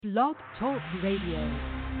Blog Talk Radio.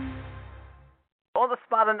 All the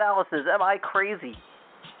spot analysis. Am I crazy?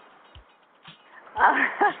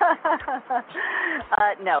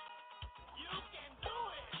 No.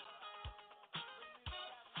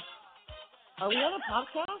 Are we on a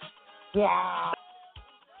podcast? Yeah.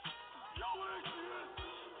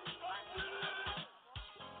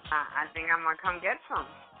 I think I'm gonna come get some.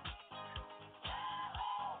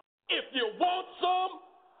 If you want some,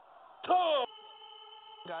 come.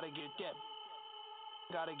 Gotta get that.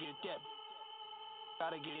 Gotta get that.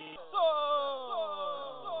 Gotta get it.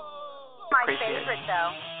 My Appreciate favorite,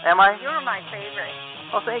 though. Am I? You're my favorite.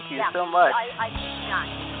 Well, thank you Yeah. so much. I kid you not.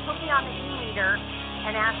 Put me on the e-meter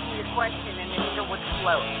and ask me the question, and the meter would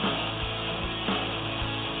float.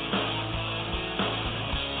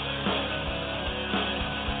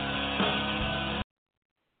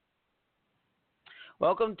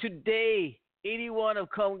 Welcome to day 81 of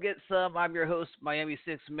Come Get Some. I'm your host, Miami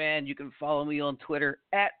Six Man. You can follow me on Twitter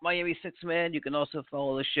at Miami Six Man. You can also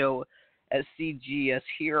follow the show at CGS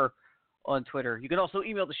Here on Twitter. You can also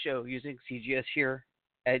email the show using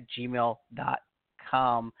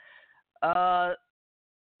cgshere@gmail.com.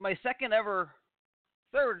 My second ever,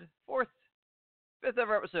 third, fourth, fifth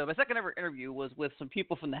ever episode, my second ever interview was with some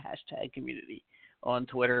people from the hashtag community on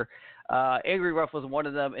Twitter. Angry Ruff was one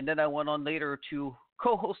of them, and then I went on later to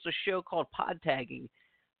co-host a show called Pod Tagging,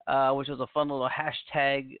 which was a fun little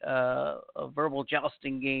hashtag, a verbal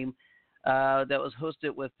jousting game that was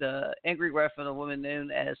hosted with Angry Ruff and a woman known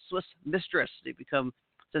as Swiss Mistress. They've become,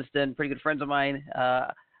 since then, pretty good friends of mine.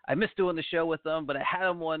 I missed doing the show with them, but I had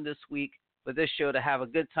them on this week with this show to have a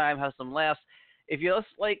good time, have some laughs. If you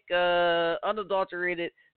just like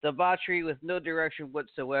unadulterated debauchery with no direction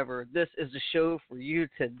whatsoever, this is the show for you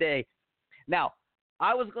today. Now,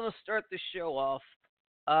 I was going to start the show off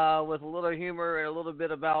with a little humor and a little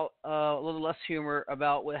bit about, a little less humor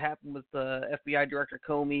about what happened with FBI Director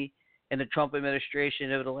Comey and the Trump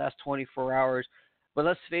administration over the last 24 hours. But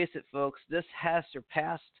let's face it, folks, this has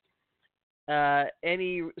surpassed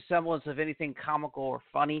any semblance of anything comical or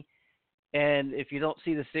funny. And if you don't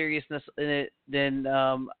see the seriousness in it, then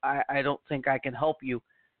I don't think I can help you.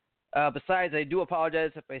 Besides, I do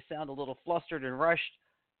apologize if I sound a little flustered and rushed.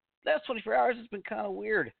 The last 24 hours has been kind of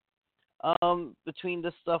weird between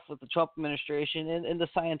this stuff with the Trump administration and the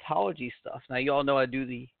Scientology stuff. Now, you all know I do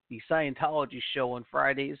the Scientology show on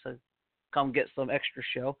Fridays, so come get some extra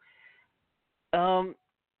show.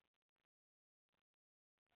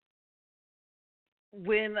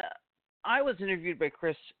 When I was interviewed by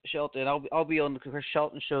Chris Shelton, I'll be on the Chris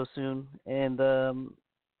Shelton show soon, and I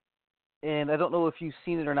don't know if you've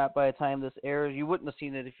seen it or not by the time this airs. You wouldn't have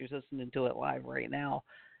seen it if you're listening to it live right now.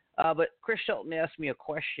 But Chris Shelton asked me a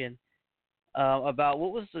question about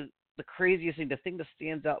what was the craziest thing, the thing that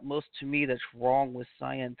stands out most to me that's wrong with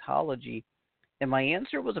Scientology. And my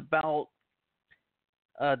answer was about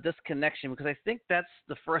disconnection, because I think that's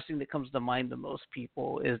the first thing that comes to mind to most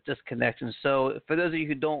people is disconnection. So for those of you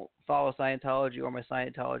who don't follow Scientology or my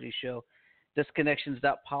Scientology show, disconnection is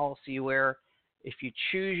that policy where if you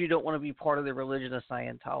choose you don't want to be part of the religion of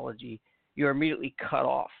Scientology, you're immediately cut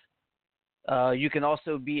off. You can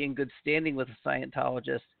also be in good standing with a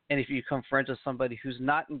Scientologist, and if you become friends with somebody who's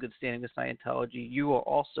not in good standing with Scientology, you are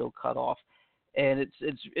also cut off. And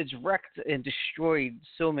it's wrecked and destroyed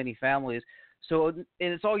so many families. So, and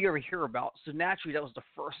it's all you ever hear about. So naturally, that was the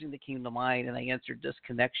first thing that came to mind, and I answered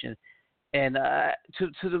disconnection. And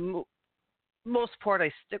to the most part,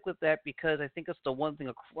 I stick with that because I think it's the one thing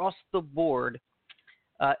across the board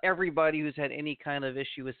everybody who's had any kind of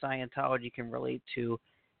issue with Scientology can relate to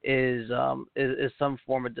is some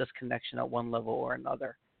form of disconnection at one level or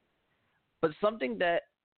another. But something that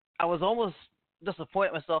I was almost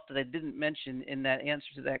disappointed myself that I didn't mention in that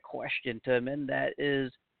answer to that question to amend that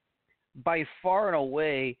is, by far and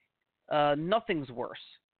away, nothing's worse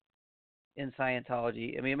in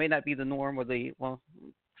Scientology. I mean, it may not be the norm or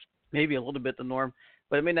maybe a little bit the norm,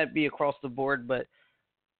 but it may not be across the board. But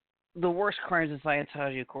the worst crimes in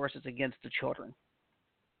Scientology, of course, is against the children,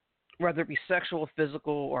 whether it be sexual,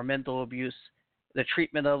 physical, or mental abuse, the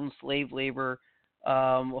treatment of them, slave labor,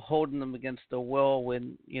 holding them against their will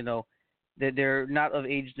when, that they're not of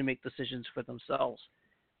age to make decisions for themselves.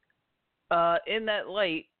 In that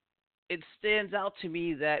light, it stands out to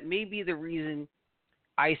me that maybe the reason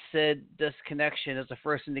I said disconnection as the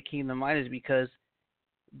first thing that came to mind is because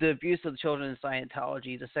the abuse of the children in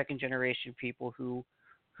Scientology, the second generation people who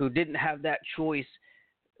didn't have that choice,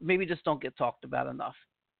 maybe just don't get talked about enough.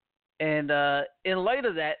 And in light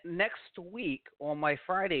of that, next week on my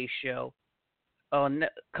Friday show,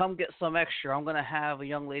 Come Get Some Extra, I'm going to have a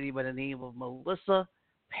young lady by the name of Melissa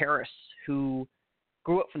Paris, who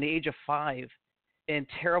grew up from the age of 5 in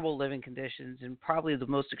terrible living conditions, and probably the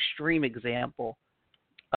most extreme example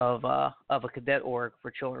of a cadet org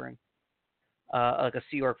for children, like a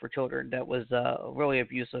Sea Org for children that was really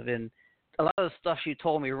abusive. And a lot of the stuff she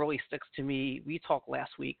told me really sticks to me. We talked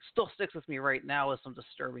last week, still sticks with me right now with some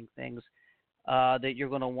disturbing things that you're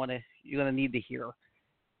going to need to hear.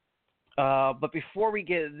 But before we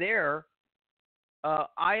get there,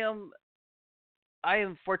 I am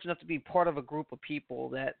fortunate enough to be part of a group of people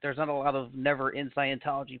that there's not a lot of never in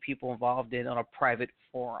Scientology people involved in on a private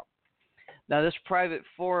forum. Now, this private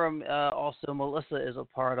forum also Melissa is a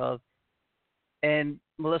part of, and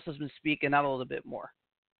Melissa's been speaking out a little bit more.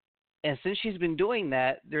 And since she's been doing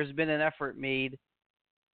that, there's been an effort made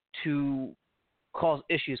to cause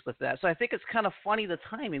issues with that. So I think it's kind of funny, the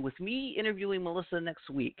timing, with me interviewing Melissa next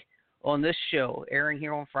week on this show, airing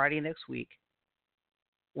here on Friday next week,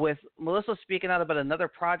 with Melissa speaking out about another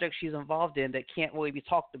project she's involved in that can't really be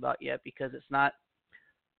talked about yet because it's not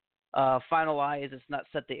finalized, it's not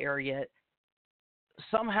set to air yet.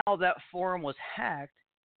 Somehow that forum was hacked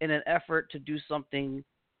in an effort to do something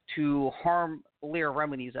to harm Leah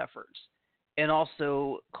Remini's efforts and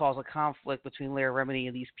also cause a conflict between Leah Remini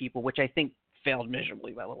and these people, which I think failed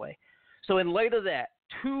miserably, by the way. So in light of that,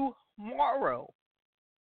 tomorrow,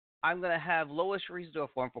 I'm going to have Lois Riesdorf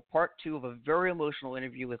on for part 2 of a very emotional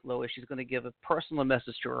interview with Lois. She's going to give a personal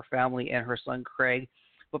message to her family and her son, Craig.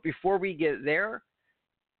 But before we get there,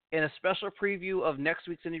 in a special preview of next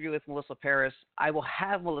week's interview with Melissa Paris, I will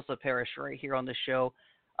have Melissa Paris right here on the show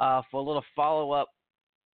for a little follow-up,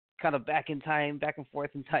 kind of back and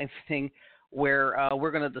forth in time thing, where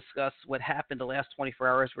we're going to discuss what happened the last 24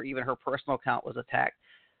 hours where even her personal account was attacked.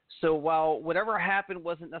 So while whatever happened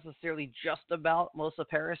wasn't necessarily just about Melissa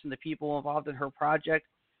Paris and the people involved in her project,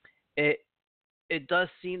 it does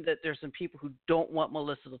seem that there's some people who don't want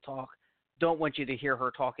Melissa to talk, don't want you to hear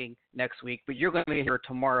her talking next week, but you're going to hear her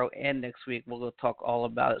tomorrow and next week. We'll go talk all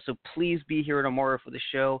about it. So please be here tomorrow for the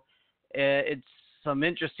show. It's some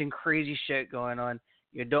interesting, crazy shit going on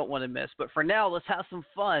you don't want to miss. But for now, let's have some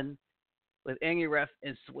fun with Angry Ref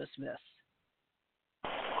and Swiss Miss.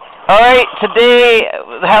 All right, today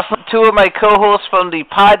I have 2 of my co-hosts from the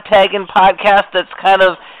Pod Tagging podcast that's kind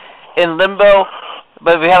of in limbo,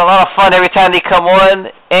 but we had a lot of fun every time they come on.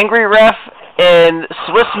 Angry Ref and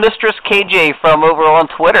Swiss Mistress KJ from over on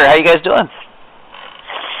Twitter. How you guys doing?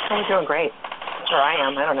 I'm doing great. Sure I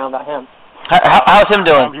am. I don't know about him. How's him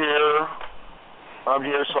doing? I'm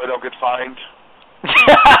here so I don't get fined.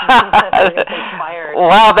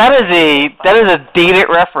 Wow, that is a dated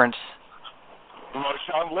reference.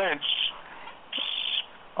 Sean Lynch.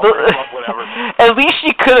 Whatever. At least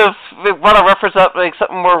you could have run a reference up like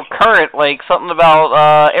something more current, like something about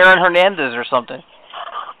Aaron Hernandez or something.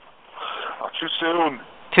 Oh, too soon.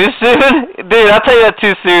 Too soon? Dude, I'll tell you that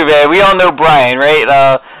too soon, man. We all know Brian, right?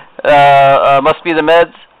 Must Be the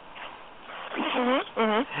Meds.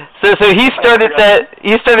 So he started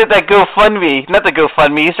that GoFundMe, not the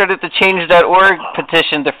GoFundMe. He started the Change.org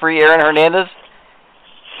petition to free Aaron Hernandez.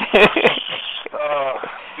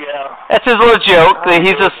 Yeah. That's his little joke.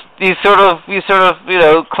 He's sort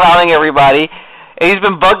of clowning everybody. And he's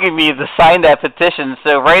been bugging me to sign that petition.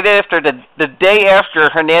 So right after the day after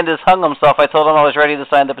Hernandez hung himself, I told him I was ready to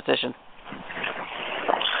sign the petition.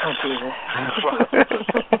 Oh, Jesus.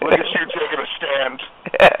 Look at you taking a stand.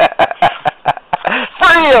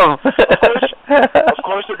 Free him! Of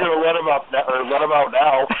course they're going to let him out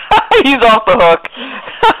now. He's off the hook.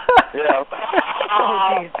 Yeah.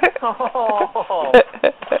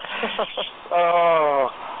 Oh.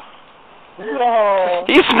 No.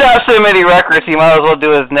 He snapped so many records, he might as well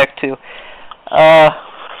do his neck too.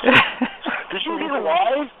 Did you hear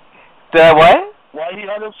why? Did I what? Why he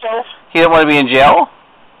hung himself? He didn't want to be in jail?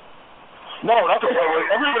 No, not the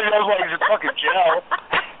point. Everybody knows why he's in fucking jail.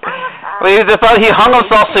 Well, he hung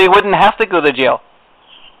himself so he wouldn't have to go to jail.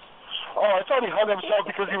 Oh, I thought he hung himself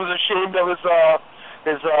because he was ashamed of his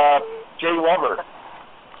gay lover.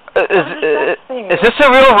 Is this a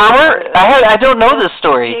real rumor? I don't know this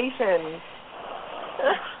story.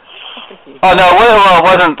 Oh no, well, it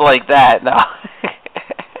wasn't like that. No.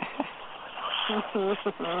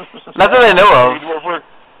 Not that I know of.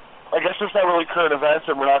 I guess it's not really current events,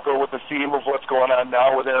 and we're not going with the theme of what's going on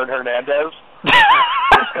now with Aaron Hernandez.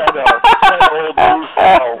 It's kind of old news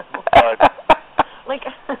now. But like,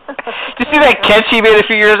 did you see that catch he made a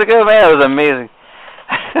few years ago? Man, that was amazing.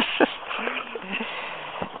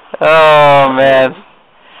 Oh, man.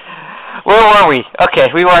 Where were we? Okay,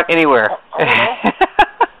 we weren't anywhere.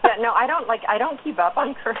 no, I don't keep up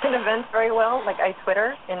on current events very well. Like, I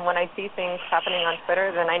Twitter, and when I see things happening on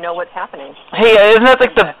Twitter, then I know what's happening. Hey, isn't that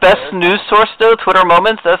like the best news source though? Twitter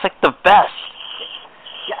Moments. That's like the best.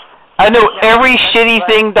 Yes. I know every shitty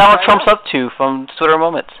thing Donald Trump's up to from Twitter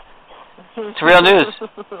Moments. It's real news.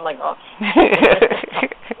 Like, oh.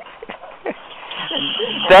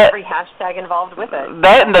 Every hashtag involved with it.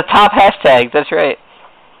 That and the top hashtags. That's right.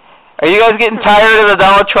 Are you guys getting tired of the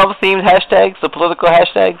Donald Trump themed hashtags, the political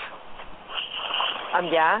hashtags?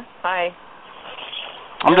 Yeah. Hi.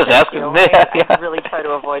 I'm just asking. I really try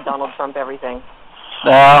to avoid Donald Trump everything.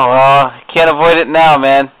 No, well, can't avoid it now,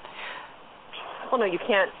 man. Well, no, you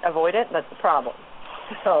can't avoid it. That's the problem.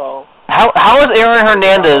 So. How is Aaron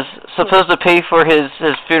Hernandez supposed to pay for his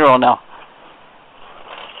funeral now?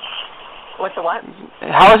 What's the what?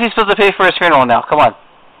 How is he supposed to pay for his funeral now? Come on.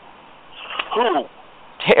 Who?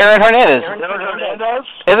 Aaron Hernandez. Aaron Hernandez?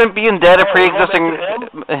 Isn't being dead a pre-existing...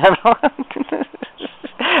 I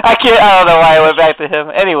don't know why I went back to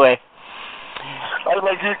him. Anyway. I thought it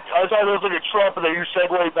was like a Trump, and then you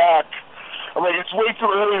segue back. I'm like, it's way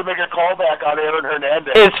too early to make a callback on Aaron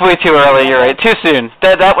Hernandez. It's way too early, you're right. Too soon.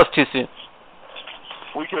 That was too soon.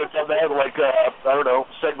 We could have done that like, I don't know,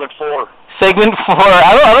 segment 4. Segment 4.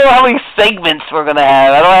 I don't know how many segments we're gonna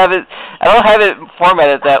have. I don't have it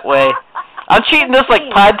formatted that way. I'm treating this like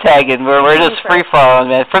pod tagging, where we're just free falling,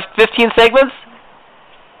 man. 15 segments?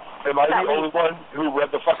 Am I the only one who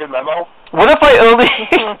read the fucking memo? What if I only...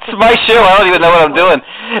 It's my show. I don't even know what I'm doing.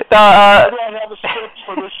 I don't have a script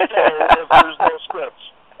for this show if there's no scripts.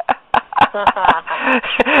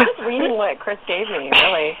 Just reading what Chris gave me,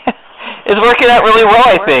 really. It's working out really well,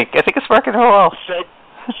 I think. I think it's working real well.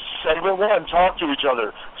 Segment 1, talk to each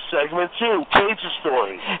other. Segment 2, Page's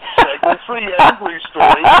story. Segment 3, Angry's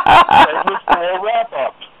story. Segment 4, wrap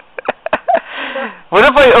up. What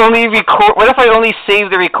if I only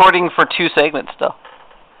save the recording for 2 segments, though?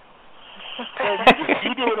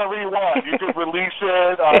 You do whatever you want. You could release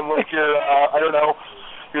it on like your, I don't know,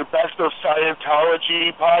 your Best of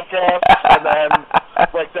Scientology podcast, and then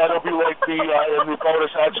like that'll be like the in the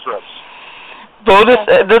bonus extras. Bonus?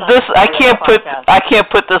 I can't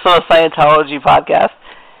put this on a Scientology podcast.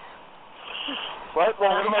 What? Well,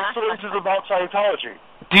 one of my stories is about Scientology.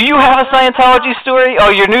 Do you have a Scientology story? Oh,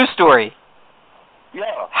 your news story.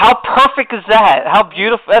 Yeah. How perfect is that? How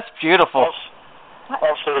beautiful? That's beautiful.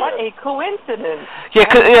 What a coincidence. Yeah,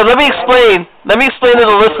 let me explain. Let me explain to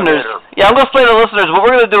the listeners. Yeah, I'm going to explain to the listeners what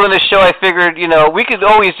we're going to do in this show. I figured, we could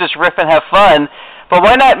always just riff and have fun, but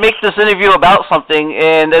why not make this interview about something?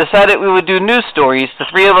 And I decided we would do news stories. The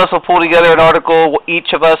 3 of us will pull together an article,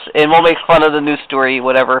 each of us, and we'll make fun of the news story,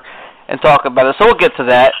 whatever, and talk about it. So we'll get to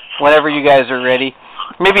that whenever you guys are ready.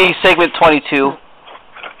 Maybe segment 22.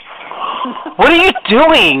 What are you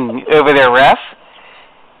doing over there, Ref?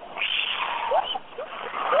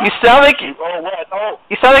 You sound like you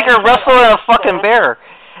sound like you're wrestling a fucking bear.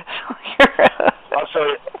 I'm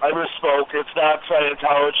sorry, I misspoke. It's not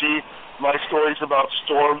Scientology. My story's about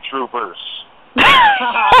stormtroopers.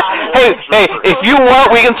 hey, if you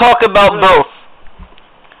want, we can talk about both.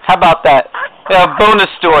 How about that? Yeah, bonus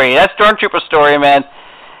story. That's stormtrooper story, man.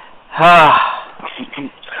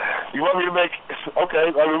 You want me to make...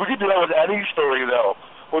 Okay, I mean, we can do that with any story, though.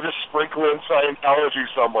 We'll just sprinkle in Scientology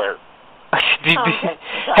somewhere.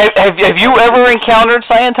 Have you ever encountered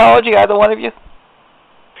Scientology, either one of you?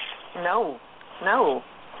 No. No.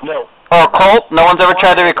 Or a cult? No one's ever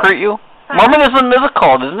tried to recruit you? Mormonism is a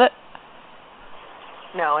cult, isn't it?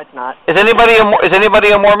 No, it's not. Is anybody a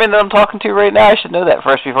Mormon that I'm talking to right now? I should know that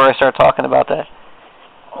first before I start talking about that.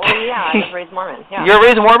 Oh, yeah, I was raised Mormon. Yeah. You're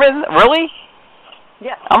raised Mormon? Really?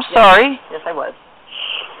 Yes. I'm sorry. Yes, I was.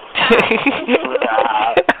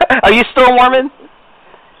 Are you still Mormon?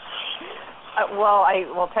 Well,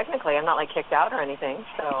 technically, I'm not like kicked out or anything.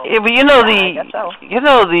 So. Yeah,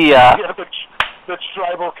 but the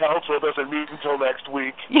tribal council doesn't meet until next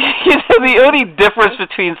week. The only difference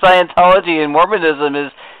between Scientology and Mormonism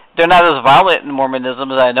is they're not as violent in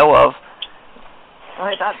Mormonism as I know of.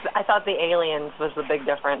 I thought the aliens was the big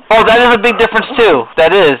difference. Oh, that is a big difference too.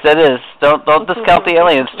 That is. Don't discount the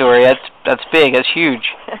alien story. That's big. That's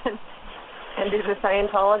huge. And do the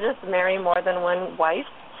Scientologists marry more than one wife?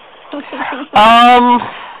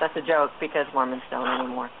 That's a joke because Mormons don't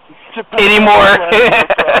anymore. Anymore.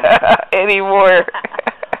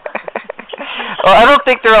 Well, I don't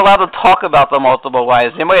think they're allowed to talk about the multiple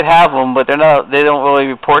wives. They might have them, but they don't really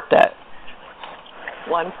report that.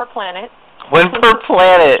 One per planet. One per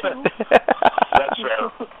planet. That's fair.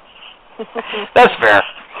 That's fair.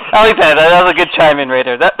 I like that. That was a good chime in right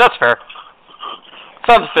there. That's fair.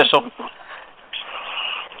 Sounds official.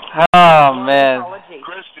 Oh man. energy.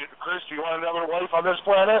 Chris, do you want another wife on this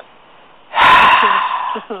planet?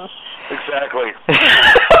 Exactly.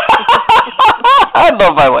 I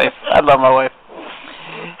love my wife.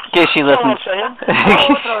 In case she listens.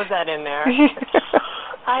 I'll throw that in there.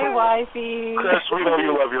 Hi, wifey. Chris, we know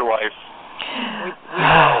you love your wife.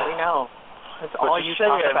 We know. That's all you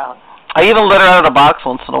talk about. I even let her out of the box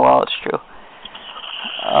once in a while. It's true.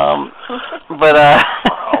 I'm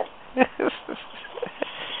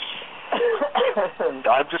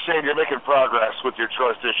just saying you're making progress with your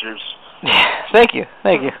trust issues. Thank you.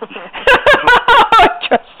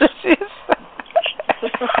 Trust issues.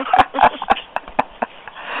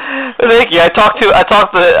 Thank you. I talk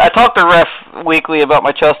to Ref weekly about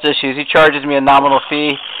my trust issues. He charges me a nominal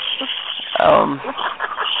fee.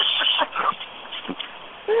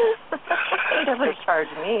 He doesn't charge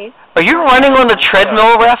me. Are you running on the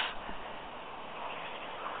treadmill, Ref?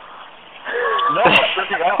 No, I'm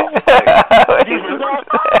freaking out. Do you hear that?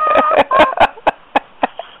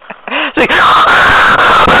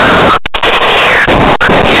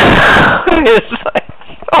 It's like,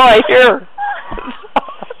 oh, I hear.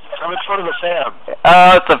 I'm in front of the fan.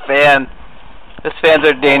 Oh, it's a fan. These fans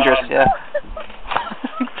are dangerous, yeah.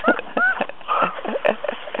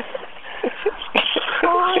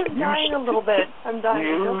 Oh, I'm dying a little bit. I'm dying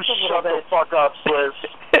just a little bit. You shut the fuck up, Sliz.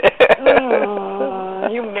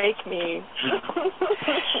 You make me.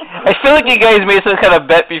 I feel like you guys made some kind of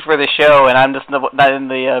bet before the show, and I'm just not in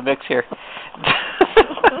the mix here.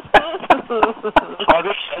 I'll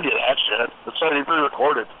just send you that shit. It's already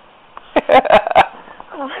pre-recorded.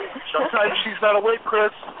 Sometimes she's not awake,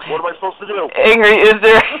 Chris. What am I supposed to do? Angry, is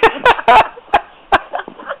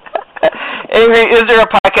there a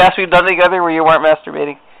podcast we've done together where you weren't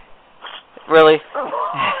masturbating? Really? No.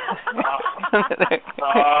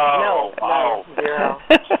 Zero.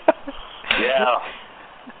 Yeah.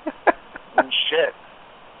 Shit.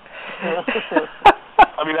 I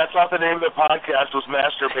mean, that's not the name of the podcast, was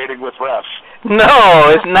Masturbating with Ref. No,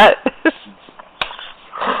 it's not.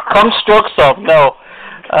 Come stroke some, no.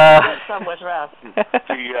 Some with Ref.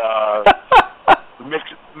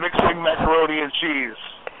 Mixing macaroni and cheese.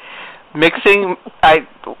 Mixing, I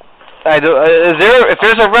don't. If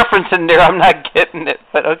there's a reference in there, I'm not getting it.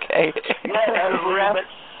 But okay. Yeah,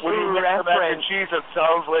 when you mix the mac and cheese, it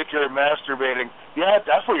sounds like you're masturbating. Yeah,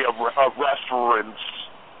 definitely a reference.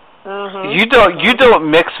 Mm-hmm. You don't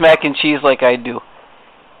mix mac and cheese like I do.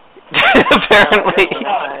 Apparently.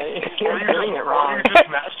 You're doing it wrong. Or you just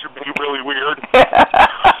masturbate really weird.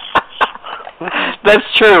 That's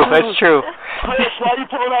true. Chris, why are you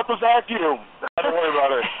pulling out the vacuum? Don't worry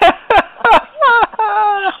about it.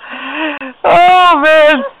 Oh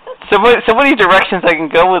man, so many directions I can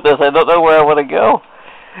go with this. I don't know where I want to go.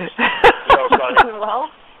 Well,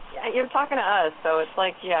 you're talking to us, so it's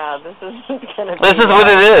like, yeah, this is gonna be. This is what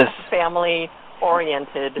it is. Family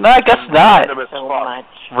oriented. No, I guess not. So much.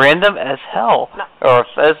 Random as hell, no. or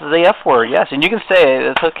as the F word. Yes, and you can say it.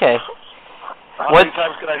 It's okay. How many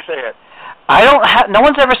times can I say it? I don't have. No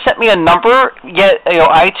one's ever sent me a number yet. You know,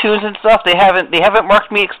 iTunes and stuff. They haven't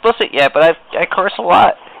marked me explicit yet. But I curse a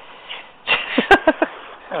lot.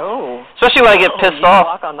 Oh. Especially when I get pissed you off.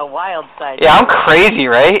 Walk on the wild side. Yeah, I'm crazy,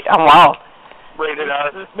 right? I'm wild. Rated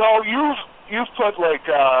R. No, you've put like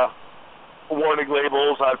warning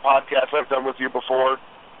labels on podcasts I've done with you before.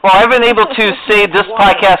 Well, I've been able to say this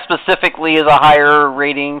podcast specifically is a higher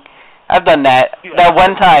rating. I've done that that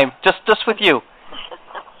one time, just with you.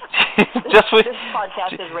 This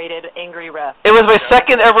podcast is rated Angry Ref. It was my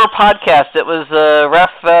second ever podcast. It was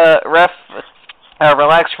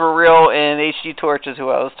Relax for Real and HD Torch is who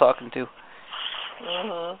I was talking to.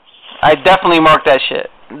 Mm-hmm. I definitely marked that shit.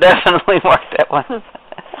 Definitely marked that one.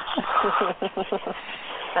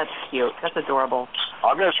 That's cute. That's adorable.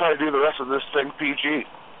 I'm going to try to do the rest of this thing PG.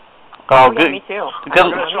 Oh, yeah, good. Me too. Good.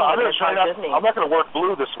 I'm not going to work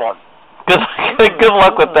blue this one. Good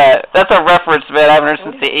luck with that. That's a reference, man. I haven't heard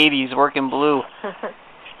since the 80s, working blue.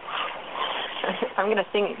 I'm going to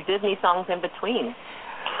sing Disney songs in between.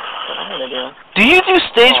 That's what I'm going to do. Do you do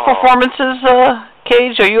stage performances,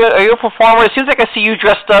 Cage? Are you a performer? It seems like I see you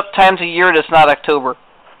dressed up times a year that's not October.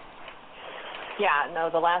 Yeah, no,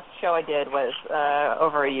 the last show I did was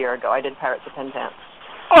over a year ago. I did Pirates of Penzance.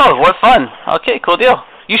 Oh, what fun. Okay, cool deal.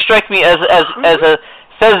 You strike me as a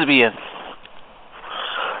thespian.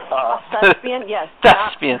 Thespian? Yes.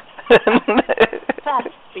 Thespian.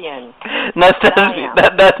 Thespian. Not thespian.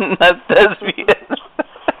 Not thespian.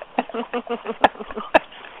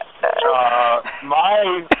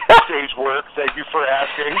 My stage work, thank you for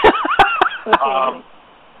asking,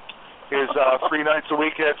 is 3 nights a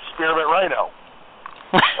week at Spearmint Rhino.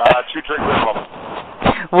 2 drink minimum.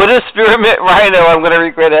 What is Spearmint Rhino? I'm going to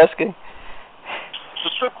regret asking. It's a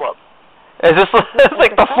strip club. Is this it's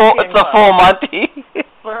like the full? It's a full Monty.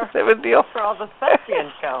 Same deal. For all the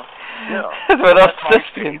thespians go. Yeah. That's what else That's my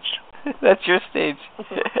thespians. stage. That's your stage.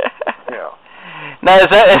 Yeah. Now is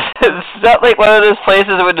that like one of those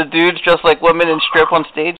places where the dudes dress like women and strip on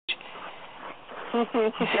stage?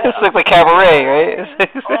 It's like the cabaret, right?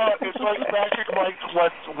 It's like Magic Mike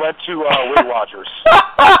went to Weight Watchers.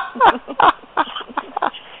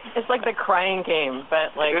 It's like the crying game,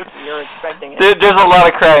 but like you're expecting it. There's a lot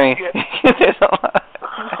of crying. There's a lot.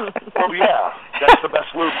 Oh yeah, that's the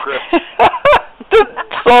best lube, Chris. The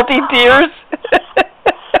salty tears.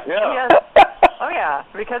 Yeah. Yes. Oh yeah,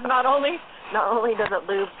 because not only does it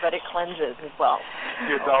lube, but it cleanses as well.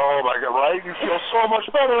 Oh my God, right? You feel so much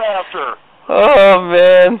better after. Oh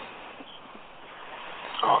man.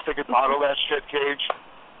 Oh, if they could bottle that shit, Cage.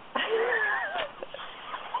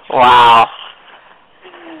 Wow.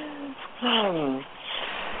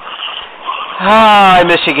 I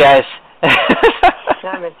miss you guys.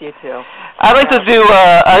 I miss you too. I like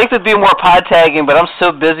to do more pod tagging, but I'm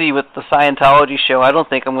so busy with the Scientology show. I don't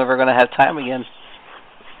think I'm ever going to have time again.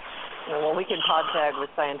 Well, we can pod tag with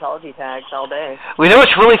Scientology tags all day. Well, you know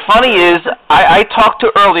what's really funny is I talked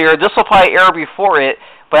to earlier. This will probably air before it,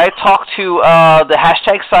 but I talked to the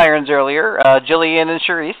hashtag Sirens earlier, Jillian and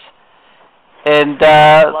Charisse. And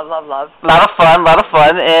love. a lot of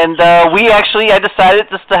fun, and I decided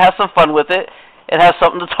just to have some fun with it and have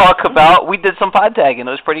something to talk about. We did some pod tagging.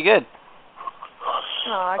 It was pretty good.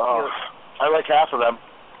 Oh, cute. I like half of them.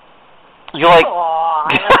 You like? Aw,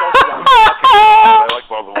 I like both of them. I like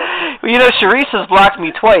both of them. Well, you know, Charisse has blocked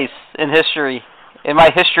me twice in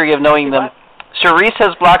my history of knowing them. Charisse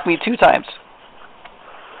has blocked me 2 times.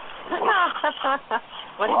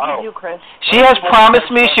 What did you do, Chris? She has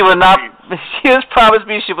promised me she would not. She has promised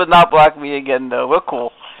me she would not block me again, though. We're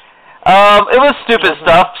cool. It was stupid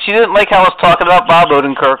stuff. She didn't like how I was talking about Bob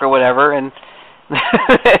Odenkirk or whatever, and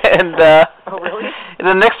Oh, really? And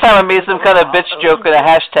the next time I made some kind of bitch joke with a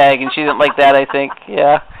hashtag, and she didn't like that. I think,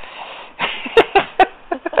 yeah.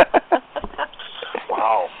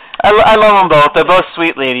 Wow. I love them both. They're both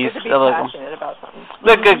sweet ladies. Good to be I love them. passionate about something.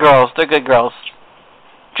 They're good girls. They're good girls.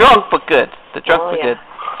 Drunk but good. They're drunk but good.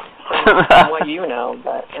 From what you know,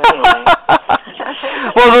 but anyway.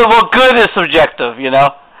 well, good is subjective, you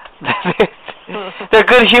know. They're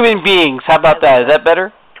good human beings. How about that? Is that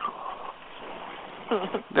better?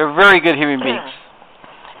 They're very good human beings.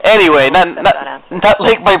 Anyway, not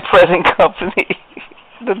like my present company,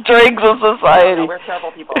 the dregs of society. No, we're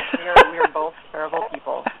terrible people. We're both terrible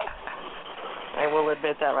people. I will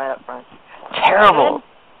admit that right up front. Terrible.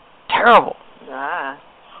 Ah,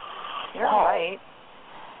 you're right.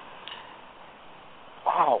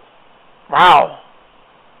 Wow.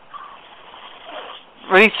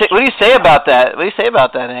 What do you say about that? What do you say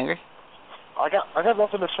about that, Angry? I got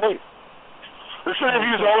nothing to say. This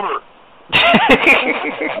interview's over.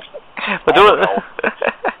 But do it.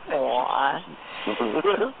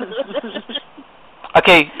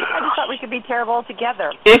 Okay. I just thought we could be terrible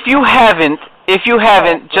together. If you haven't,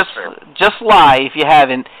 just lie. If you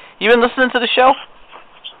haven't, you been listening to the show?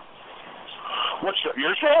 What show?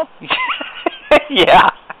 Your show? Yeah.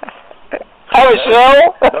 Have a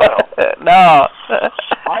show? No.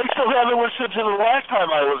 I still haven't listened to the last time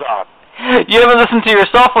I was on. You haven't listened to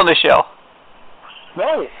yourself on the show?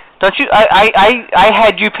 No. Don't you? I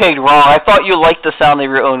had you pegged wrong. I thought you liked the sound of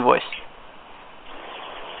your own voice.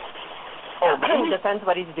 Oh, It maybe. depends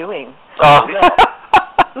what he's doing. Oh.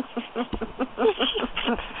 This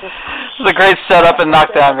is a great setup and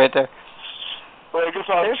knockdown right there. Well, I guess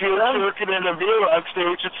I'm circling in the view on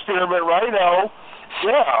stage at Spearmint Rhino.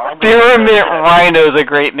 Yeah. Spearmint Rhino is a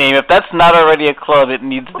great name. If that's not already a club, it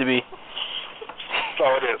needs to be. So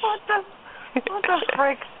it is. What the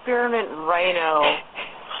frick, Spearmint Rhino?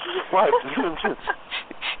 What?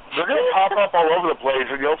 They're going to pop up all over the place,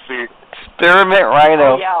 and you'll see. Spearmint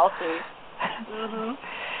Rhino. Oh, yeah, I'll see. Mm-hmm.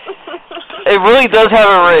 It really does have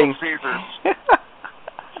a ring. Caesars.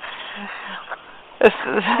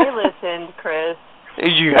 I listened, Chris.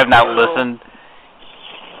 You have not listened.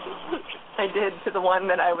 I did to the one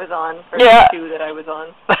that I was on, or Yeah. the 2 that I was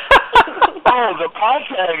on. Oh, the pod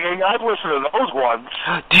tagging, I've listened to those ones.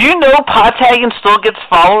 Do you know pod tagging still gets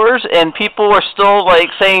followers, and people are still like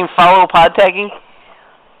saying follow pod tagging?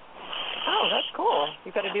 Oh, that's cool.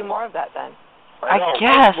 You got to do more of that then. I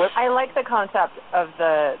guess. I like the concept of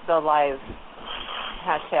the live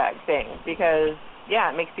hashtag thing because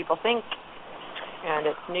it makes people think, and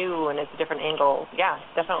it's new and it's a different angle. Yeah,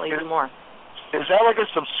 definitely do more. Is that like a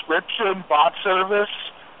subscription bot service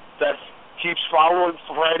that keeps following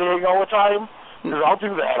Friday all the time? I'll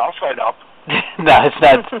do that. I'll sign up. No, it's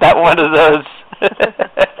not one of those.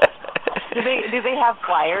 Do they have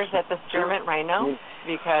flyers at the Spearmint Rhino?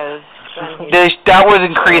 Because that would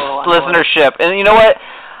increase listenership. And you know what?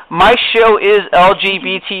 My show is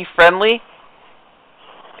LGBT friendly.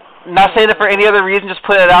 Not saying it for any other reason, just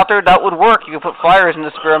putting it out there. That would work. You could put flyers in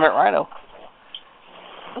the Spearmint Rhino.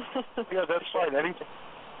 Yeah, that's fine.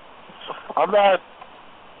 I'm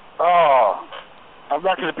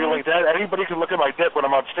not going to be like that. Anybody can look at my dick when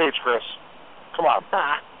I'm on stage, Chris. Come on.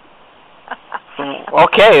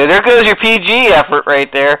 Okay, there goes your PG effort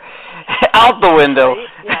right there. Out the window. Right?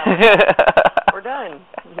 Yeah. We're done.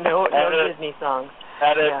 No Disney songs.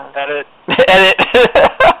 Edit.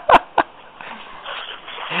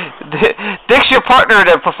 Dick's your partner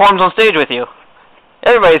that performs on stage with you.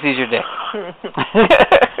 Everybody sees your dick.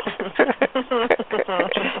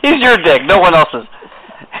 He's your dick, no one else's.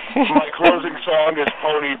 My closing song is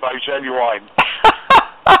Pony by Genuine.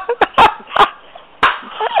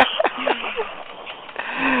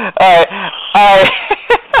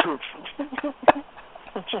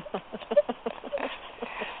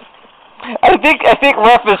 I think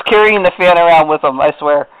Ruff is carrying the fan around with him, I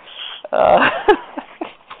swear.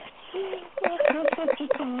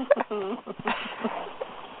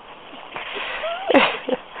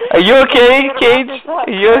 Are you okay, Cage? Are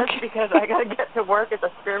you okay? Because I gotta get to work at the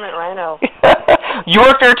Spearmint Rhino. You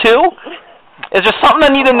work there too? Is there something I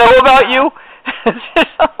need to know about you?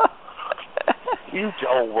 You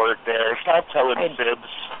don't work there. Stop telling fibs.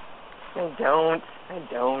 I don't.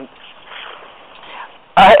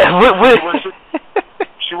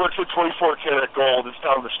 She works at 24 Karat Gold. It's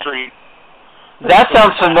down the street. That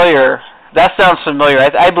sounds familiar.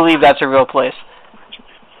 I believe that's a real place.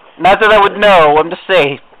 Not that I would know. I'm just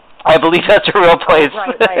saying. I believe that's a real place.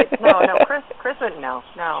 Right. No. Chris wouldn't know.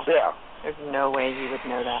 No. Yeah. There's no way he would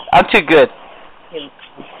know that. I'm too good. He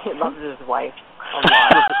loves his wife a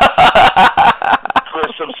lot.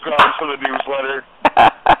 Chris subscribes to the newsletter.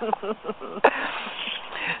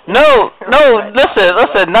 No.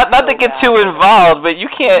 Listen. Not to get too involved, but you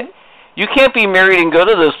can't be married and go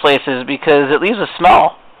to those places because it leaves a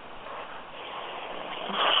smell.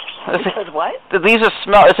 Because what? It leaves a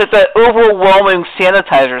smell. It's like that overwhelming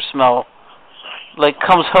sanitizer smell, like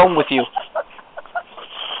comes home with you.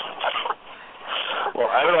 Well,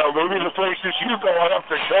 I don't know. Maybe the places you go on up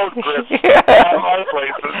the coast, Chris. Not my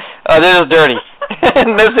places. Oh, they're just dirty.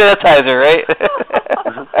 No sanitizer, right?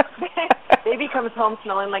 Baby comes home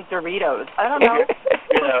smelling like Doritos. I don't know.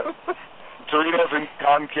 Yeah. Doritos and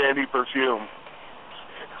cotton candy perfume.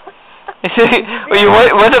 You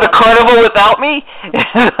went to the carnival without me?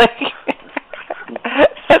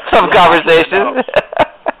 That's some conversation.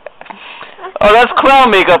 Oh, that's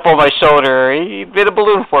clown makeup on my shoulder. He made a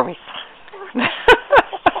balloon for me.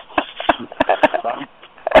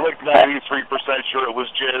 I'm like 93% sure it was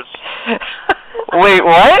jizz. Wait,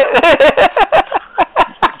 what?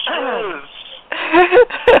 Jizz.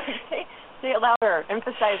 Say it louder.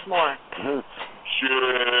 Emphasize more.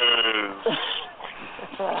 Jizz.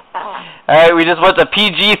 All right, we just went to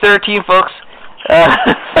PG-13, folks. At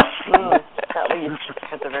least,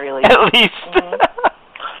 at the very least. At least.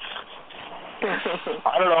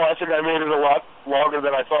 I don't know. I think I made it a lot longer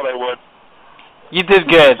than I thought I would. You did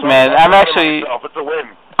good, man. I'm actually. It's a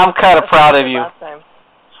win. I'm kind of proud of you.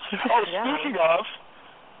 Speaking of,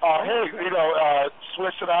 hey,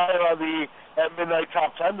 Swiss and I are on the at Midnight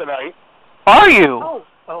Top 10 tonight. Are you? Oh,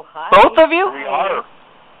 hi. Both of you? We are.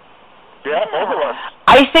 Yeah, both of us.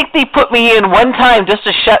 I think they put me in one time just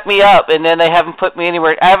to shut me up, and then they haven't put me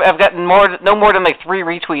anywhere. I've gotten no more than like 3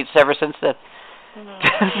 retweets ever since then.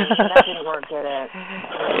 That didn't work, did it?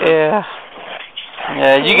 Yeah.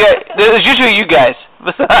 Yeah, you guys. It was usually you guys,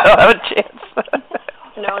 but I don't have a chance.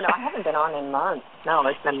 No, I haven't been on in months. No,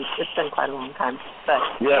 it's been quite a long time. But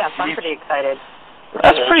yeah, I'm pretty excited.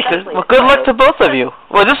 That's pretty good. Well, good luck to both of you.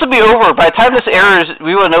 Well, this will be over by the time this airs.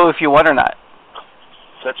 We will know if you won or not.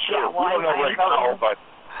 That's true. Yeah, well, we don't know right now, but.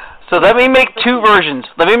 So let me make 2 versions.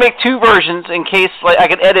 Let me make 2 versions in case I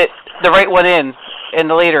can edit the right one in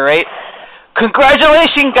the later, right?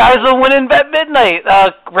 Congratulations, guys, on winning at midnight.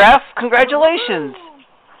 Raph, congratulations.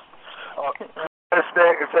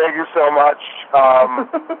 Thank you so much.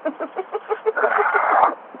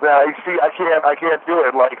 Yeah, you see, I can't do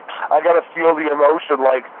it. Like, I gotta feel the emotion.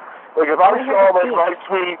 Like if I saw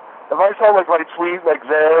my tweet like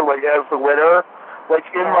there, like as the winner, like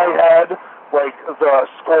in my head, like the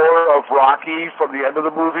score of Rocky from the end of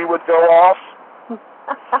the movie would go off.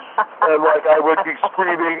 And like I would be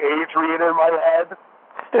screaming Adrian in my head.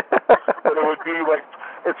 And it would be like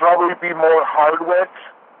it'd probably be more Hardwick.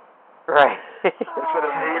 Right. instead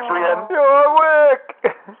of Adrian. Warwick!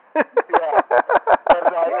 Yeah.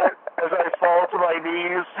 As I fall to my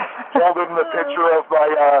knees, holding the picture of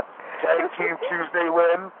my Tag Team Tuesday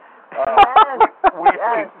win,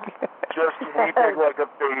 weeping, just weeping like a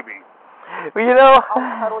baby. Well, you know.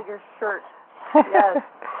 I'll cuddle your shirt. Yes.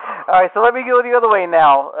 All right, so let me go the other way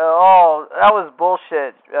now. That was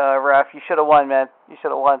bullshit, Ref. You should have won, man. You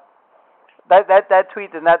should have won. That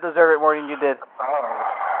tweet did not deserve it more than you did.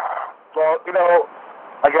 Well, you know,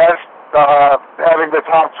 I guess having the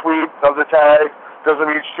top tweet of the tag doesn't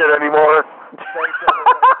mean shit anymore.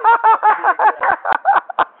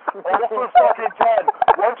 All for fucking 10.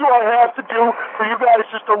 What do I have to do for you guys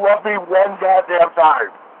just to love me one goddamn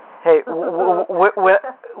time? Hey,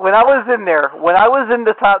 when I was in there, when I was in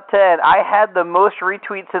the top 10, I had the most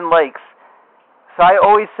retweets and likes. So I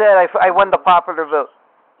always said I won the popular vote.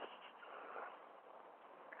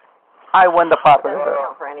 I won the popular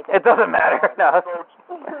vote. It doesn't matter. No.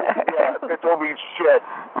 Yeah, it don't mean shit.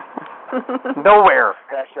 Nowhere.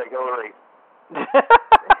 Hashtag Hillary.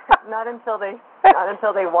 Not until they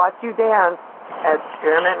watch you dance at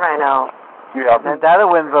Spearmint Rhino. Yeah. And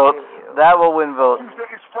that'll win votes. That will win votes.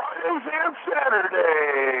 Tuesdays, Fridays, and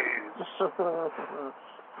Saturdays.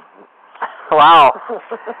 Wow.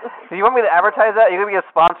 Do you want me to advertise that? Are you going to be a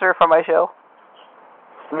sponsor for my show?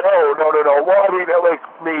 No. Well, I mean, like,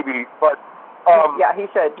 maybe, but... yeah, he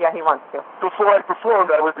should. Yeah, he wants to. Before I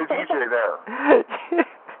performed, I was the DJ there.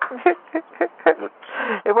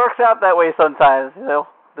 It works out that way sometimes, you know.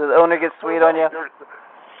 The owner gets sweet on you.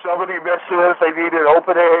 Somebody misses, they need an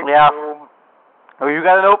opening. Yeah. Boom. Oh, you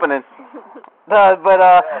got an opening. You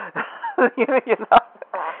know.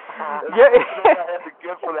 Yeah. I had to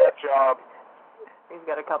give for that job. He's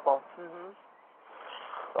got a couple. Mm-hmm.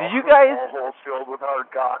 Do you guys? Holes filled with hard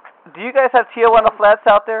cock. Do you guys have Tijuana Flats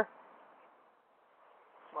out there?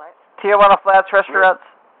 What? Tijuana Flats restaurants.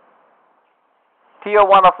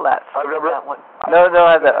 Tijuana Flats. I've never. That one. No,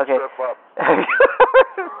 I have that. Okay.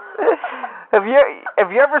 Have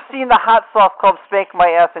you ever seen the hot sauce called Spank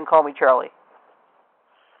My Ass and Call Me Charlie?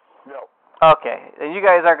 No. Okay, you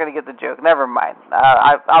guys aren't going to get the joke. Never mind.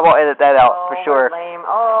 I will edit that out for sure. Lame.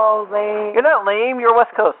 Oh, lame. You're not lame. You're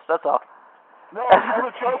West Coast. That's all. No, I'm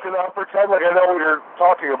a joke and I'll pretend like I know what you're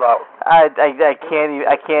talking about. I can't even.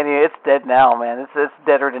 It's dead now, man. It's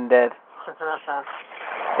deader than dead.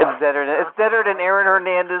 It's deader than Aaron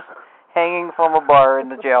Hernandez hanging from a bar in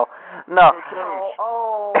the jail. No.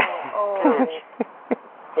 Oh.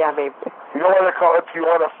 Yeah, babe. You know why they call it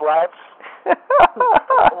Tijuana Flats?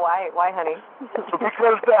 Why, honey?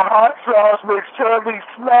 Because the hot sauce makes Charlie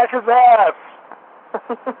smack his ass.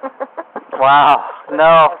 Wow.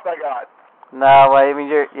 No. That's the best I got. No, I mean,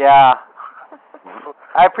 yeah.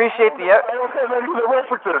 I appreciate the... I don't have any of the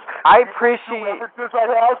references. I appreciate... The references I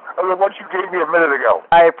have are the ones you gave me a minute ago.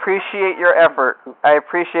 I appreciate your effort. Thank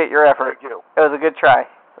you. It was a good try.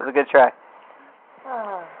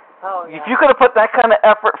 Oh, yeah. If you could have put that kind of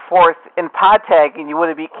effort forth in pod tagging, you would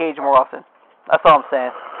have beat Cage more often. That's all I'm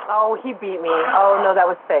saying. Oh, he beat me. Oh, no, that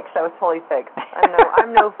was fixed. That was totally fixed. I know.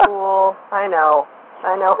 I'm no fool. I know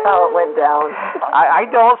how it went down. I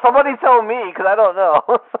don't. Somebody tell me, because I don't know.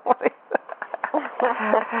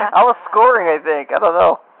 I was scoring, I think. I don't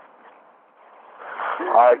know.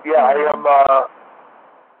 Yeah, I am,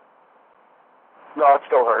 no, it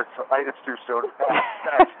still hurts. It's too soon.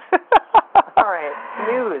 All right,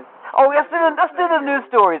 news. Oh, let's do the news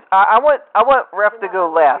stories. I want Ref to go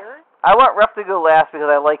last. I want Ref to go last because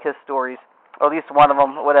I like his stories. Or at least one of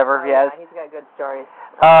them, whatever he has. Yeah, he's got good stories.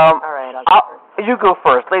 All right, I'll go first. You go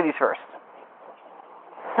first. Ladies first.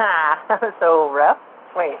 So, Ref?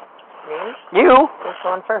 Wait, me? You? Who's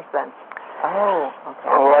going first then? Oh, okay.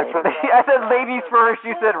 Oh, I said ladies first.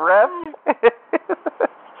 You said Ref?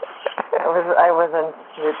 I wasn't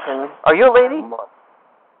listening. Are you a lady?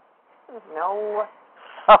 No.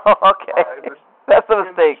 Oh, okay. That's a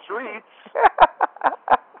mistake.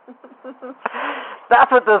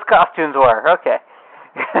 That's what those costumes were. Okay.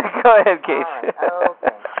 Go ahead, Kate. Right.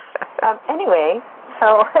 Okay. Anyway,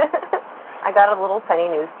 so I got a little tiny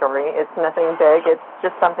news story. It's nothing big. It's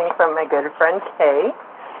just something from my good friend Kay,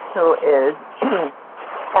 who is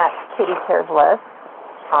at Kitty Cares Less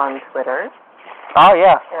on Twitter. Oh,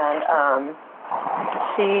 yeah. And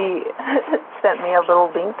she sent me a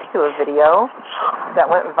little link to a video that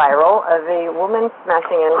went viral of a woman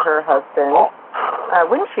smashing in her husband's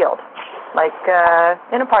windshield, like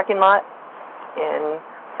in a parking lot in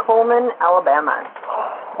Coleman, Alabama.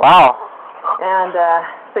 Wow. And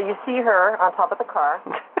so you see her on top of the car,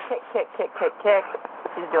 kick.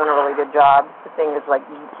 She's doing a really good job. The thing is like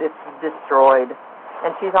it's destroyed,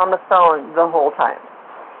 and she's on the phone the whole time.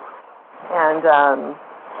 And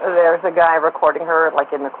there's a guy recording her,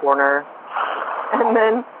 like, in the corner. And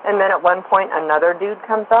then at one point, another dude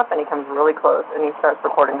comes up, and he comes really close, and he starts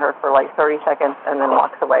recording her for, like, 30 seconds and then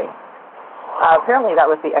walks away. Apparently that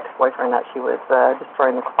was the ex-boyfriend that she was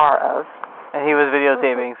destroying the car of. And he was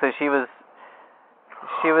videotaping, so she was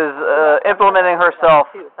implementing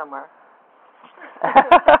herself. Somewhere.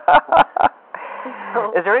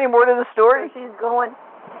 Is there any more to the story? So she's going.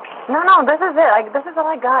 No, this is it. This is all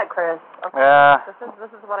I got, Chris. Okay. Yeah.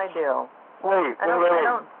 This is what I do. Wait.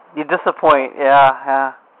 You disappoint.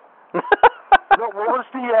 Yeah. No, what was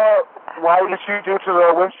why did she do to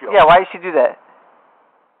the windshield? Yeah, why did she do that?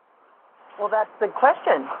 Well, that's the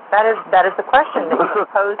question. That is the question that you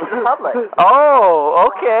pose to the public. Oh,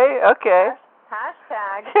 okay.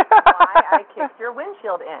 Hashtag why I kicked your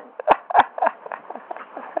windshield in.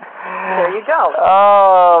 There you go.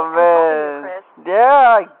 Oh, man. Chris.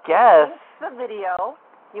 Yeah, I guess. The video.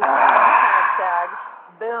 You hashtag.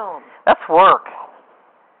 Boom. That's work.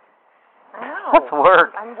 I know. That's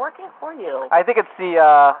work. I'm working for you. I think it's the,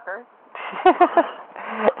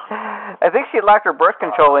 I think she locked her birth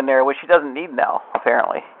control in there, which she doesn't need now,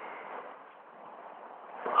 apparently.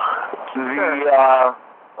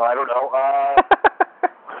 I don't know.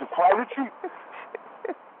 Why did she?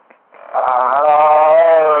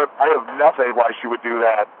 I have nothing why she would do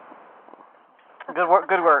that. Good work,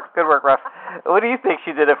 Ruff. What do you think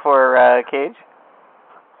she did it for, Cage?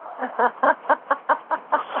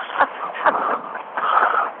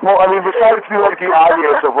 Well, I mean, besides the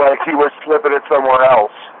obvious of he was slipping it somewhere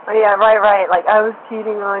else. Oh, yeah, right. Like, I was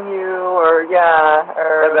cheating on you, or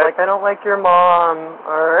I don't like your mom,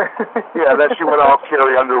 or... Yeah, then she went off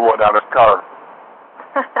Carrie Underwood on his car.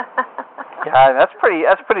 God, that's pretty...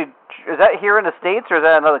 Is that here in the States, or is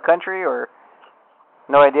that another country, or...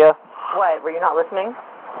 No idea? What, were you not listening?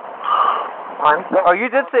 Oh, you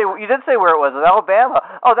did say where it was, in Alabama.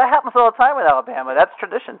 Oh, that happens all the time in Alabama. That's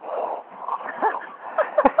tradition.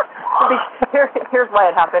 Here's why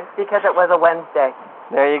it happened. Because it was a Wednesday.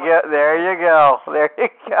 There you go.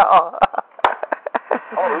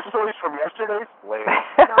 Oh, this story's from yesterday? Lame.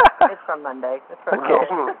 No, it's from Monday. Okay.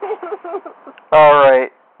 All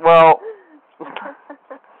right. Well,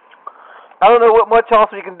 I don't know what much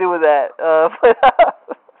else we can do with that.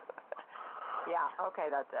 Yeah, okay,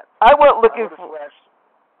 that's it. I went looking for... slashed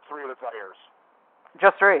 3 of the tires.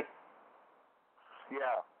 Just 3?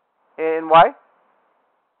 Yeah. And why?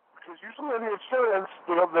 Because usually in the insurance,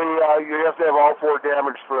 you have to have all 4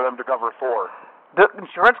 damage for them to cover 4. The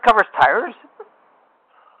insurance covers tires?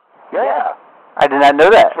 Yeah. I did not know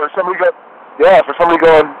that. For somebody going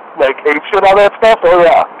ape shit on that stuff. Oh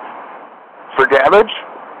yeah. For damage.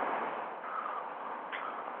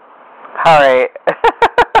 All right.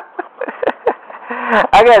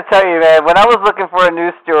 I gotta tell you, man. When I was looking for a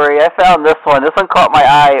news story, I found this one. This one caught my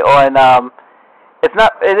eye on. It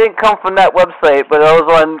didn't come from that website, but I was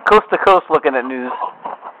on Coast to Coast looking at news.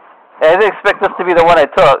 And I didn't expect this to be the one I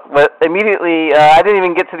took, but immediately I didn't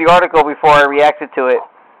even get to the article before I reacted to it.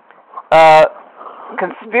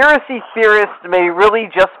 Conspiracy theorists may really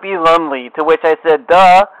just be lonely, to which I said,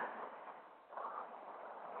 duh.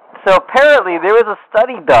 So apparently there was a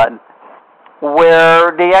study done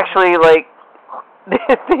where they actually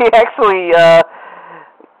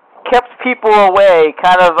kept people away,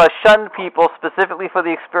 kind of shunned people specifically for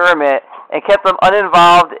the experiment, and kept them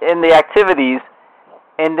uninvolved in the activities,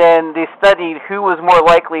 and then they studied who was more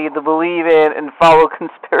likely to believe in and follow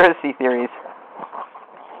conspiracy theories.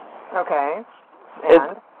 Okay.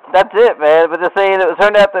 That's it, man. But they're saying it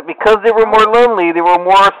turned out that because they were more lonely, they were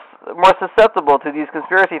more susceptible to these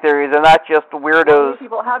conspiracy theories, and not just weirdos.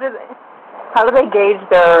 People, how do they gauge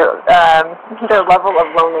their level of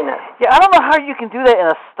loneliness? Yeah, I don't know how you can do that in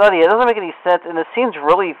a study. It doesn't make any sense, and it seems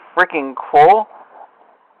really freaking cruel.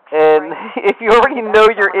 And if you already know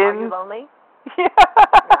you're in... Are you lonely? Yeah.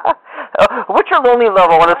 What's your lonely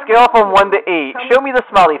level on a scale from 1 to 8? Show me the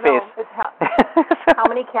smiley face. How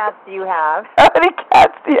many cats do you have? How many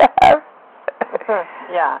cats do you have?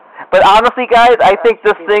 Yeah. But honestly, guys, I think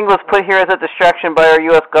this thing was put here as a distraction by our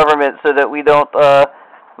U.S. government so that we don't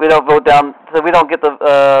vote down, so we don't get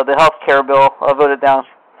the health care bill voted down.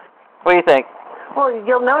 What do you think? Well,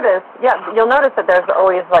 you'll notice that there's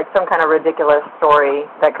always some kind of ridiculous story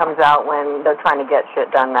that comes out when they're trying to get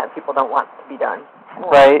shit done that people don't want to be done.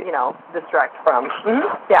 Or, right. Distract from.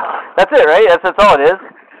 Mm-hmm. Yeah. That's it, right? That's all it is.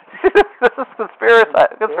 This is conspiracy.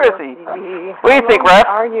 What do you think, Ref?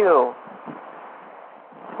 Are you?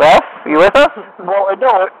 Ref, you with us? Well,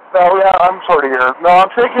 no, yeah, I'm sort of here. No, I'm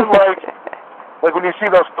thinking like when you see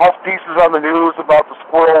those puff pieces on the news about the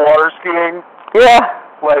squirrel water skiing. Yeah.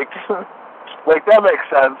 Like that makes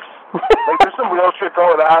sense. Like, there's some real shit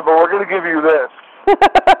going on, but we're going to give you this.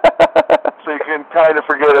 So you can kind of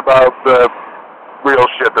forget about the real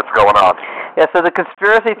shit that's going on. Yeah, so the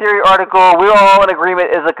conspiracy theory article, we're all in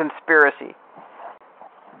agreement, is a conspiracy.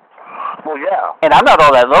 Well, yeah. And I'm not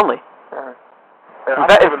all that lonely. And I'm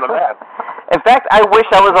not even the man. In fact, I wish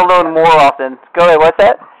I was alone more often. Go ahead, what's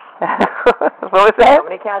that? What was that? How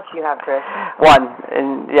many cats do you have, Chris? One.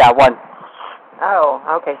 And yeah, one. Oh,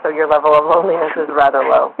 okay, so your level of loneliness is rather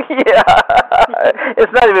low. Yeah.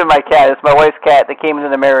 It's not even my cat, it's my wife's cat that came into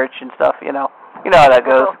the marriage and stuff, you know. You know how that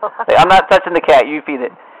goes. I'm not touching the cat, you feed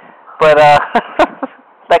it. But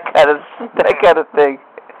that kind of thing.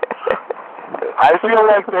 I feel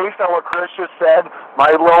like based on what Chris just said, my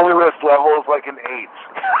loneliness level is like an 8.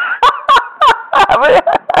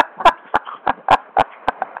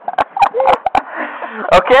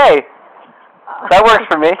 Okay. That works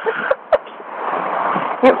for me.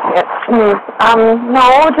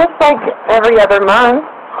 No, just like every other month.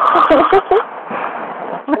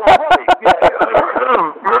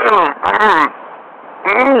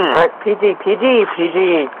 PG.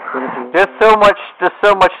 There's so much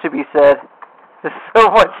to be said. There's so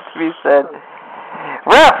much to be said.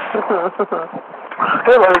 Ref!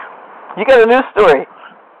 Hey, buddy. You got a news story.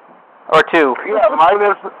 Or two. Yeah, mine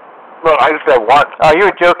is... No, I just had one. Oh, you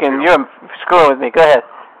were joking. You're screwing with me. Go ahead.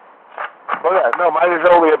 Oh, yeah. No, mine is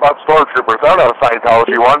only about stormtroopers. I don't have a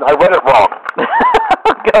Scientology one. I read it wrong.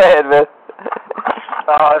 Go ahead, man.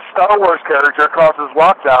 A Star Wars character causes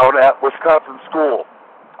lockdown at Wisconsin school.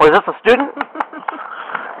 Was this a student?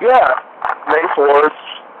 Yeah. May 4th,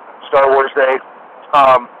 Star Wars Day.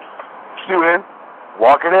 Student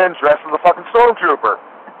walking in dressed as a fucking stormtrooper.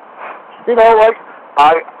 You know, like,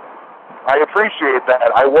 I appreciate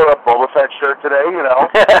that. I wore a Boba Fett shirt today, you know.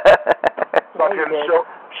 Fucking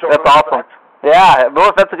show That's awesome. Yeah,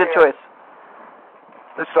 Boba Fett's a good choice.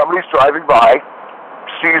 If somebody's driving by,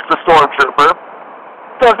 sees the stormtrooper,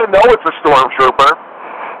 doesn't know it's a stormtrooper.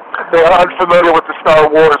 They are unfamiliar with the Star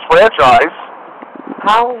Wars franchise.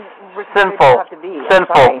 How sinful? Have to be?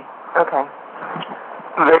 Sinful. Okay.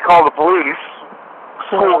 They call the police.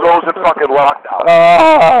 School goes in fucking lockdown.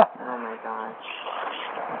 Oh my gosh.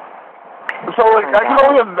 So, like, I can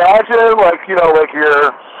only imagine, like, you know, like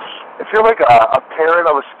if you're like a parent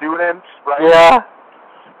of a student, right? Yeah.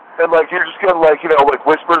 And, like, you're just getting, like, you know, like,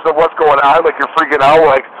 whispers of what's going on, like, you're freaking out,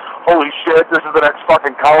 like, holy shit, this is the next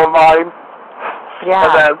fucking Columbine. Yeah.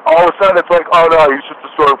 And then all of a sudden it's like, oh no, he's just a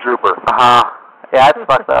stormtrooper. Yeah, that's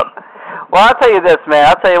fucked up. Well, I'll tell you this, man.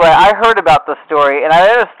 I'll tell you what. I heard about the story, and I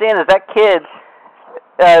understand is that kid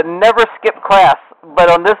never skipped class,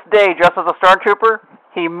 but on this day, dressed as a stormtrooper,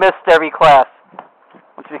 he missed every class.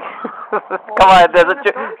 Come on, there's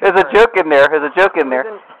a joke in there. There's a joke in there.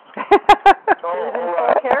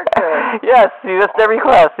 Character. Yes, he missed every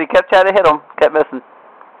class. He kept trying to hit him, kept missing.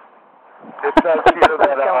 It says here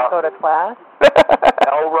that Don't go to class.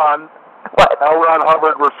 L. Ron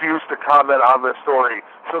Hubbard refused to comment on this story.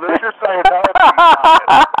 So there's your Scientology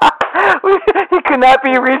comment. He could not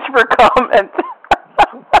be reached for comment.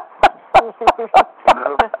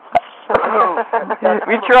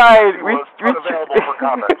 We tried.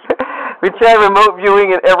 We tried remote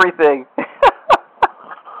viewing and everything.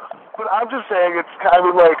 But I'm just saying, it's kind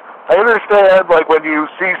of like, I understand, like, when you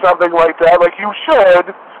see something like that, like, you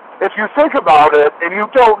should, if you think about it and you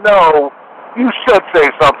don't know, you should say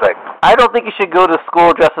something. I don't think you should go to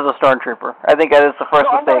school dressed as a stormtrooper. I think that is the first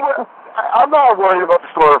mistake. I'm not worried about the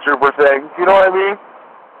stormtrooper thing. You know what I mean?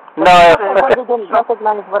 No. They didn't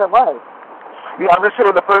recognize what it was. Yeah, I'm just saying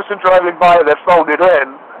the person driving by that phoned it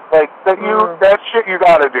in, like, that shit you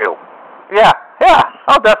gotta do. Yeah.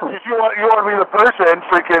 Oh, definitely. If you want to be the person,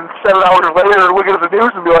 freaking 7 hours later, looking at the news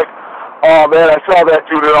and be like, oh man, I saw that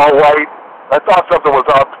dude in all white. I thought something was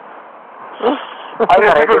up. I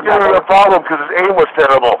didn't think it was going to be a problem because his aim was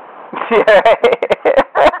terrible.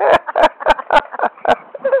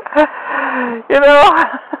 You know?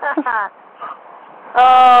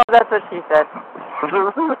 Oh, that's what she said.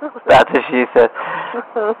 That's what she said.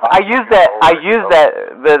 I use that,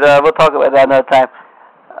 but we'll talk about that another time.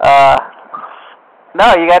 No,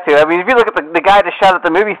 you got to. I mean, if you look at the guy that shot at the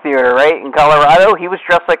movie theater, right, in Colorado, he was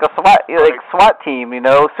dressed like a SWAT team, you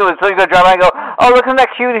know. So you go drive by and go, oh, look at that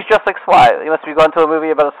cute, he's dressed like SWAT. You must be going to a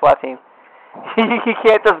movie about a SWAT team. You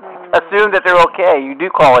can't just assume that they're okay. You do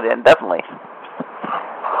call it in, definitely.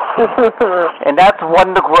 And that's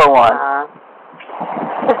one to grow on.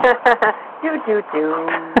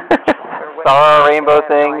 Star Rainbow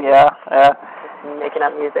thing, yeah. Making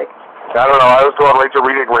up music. I don't know. I was going right to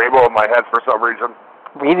Reading Rainbow in my head for some reason.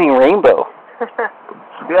 Reading Rainbow?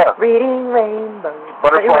 Yeah. Reading Rainbow.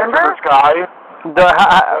 Butterflies in the Sky. You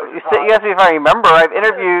asked me if I remember. I've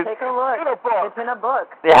interviewed. Take a look. It's in a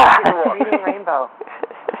book. Yeah. Reading Rainbow.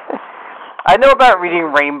 I know about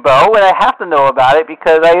Reading Rainbow, and I have to know about it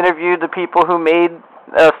because I interviewed the people who made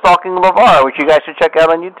Stalking LeVar, which you guys should check out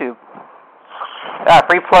on YouTube.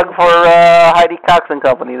 Free plug for Heidi Cox and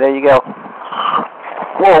Company. There you go.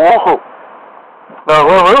 Whoa.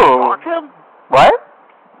 What?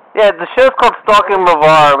 Yeah, the show's called Stalking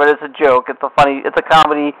LeVar, but it's a joke. It's a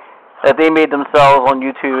comedy that they made themselves on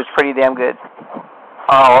YouTube. It's pretty damn good.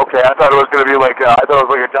 Oh, okay. I thought it was going to be like a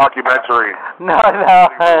documentary. No.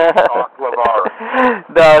 Stalk LeVar.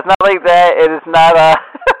 No, it's not like that. It is not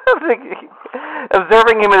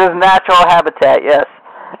observing him in his natural habitat. Yes.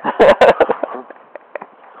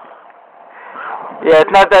 Yeah,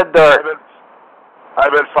 it's not that dark.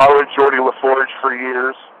 I've been following Geordie LaForge for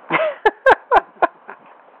years.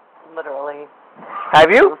 Literally.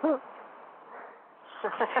 Have you?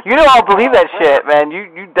 You know I'll believe that shit, man.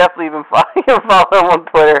 You definitely been following him on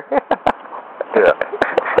Twitter. Yeah.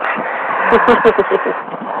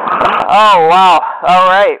 Oh wow! All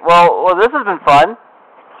right. Well, this has been fun.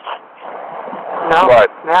 No. What?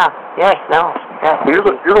 Yeah. Yes. No. Yeah. You're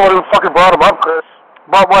the one who fucking brought him up, Chris.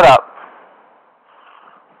 What up?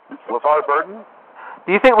 LeVar Burton?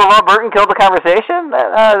 Do you think LeVar Burton killed the conversation?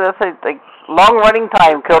 That's like long-running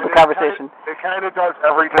time killed the conversation. It kind of does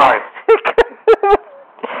every time.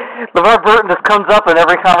 LeVar Burton just comes up in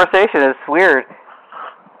every conversation. It's weird.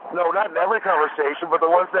 No, not in every conversation, but the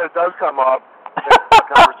ones that it does come up, it's a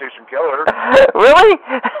conversation killer. Really?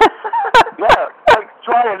 Yeah. Like,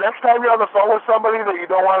 try it. Next time you're on the phone with somebody that you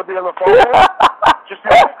don't want to be on the phone with, just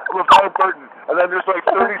ask LeVar Burton. And then there's like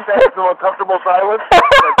 30 seconds of uncomfortable silence, and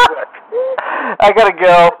then click. I gotta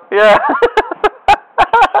go. Yeah.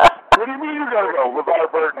 What do you mean you gotta go,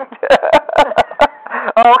 LeVar Burton?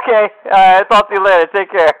 Okay. I'll talk to you later.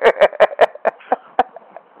 Take care.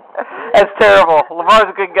 That's terrible. LeVar's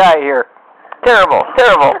a good guy here. Terrible.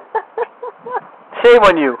 Shame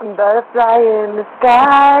on you. Butterfly in the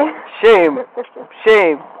sky. Shame.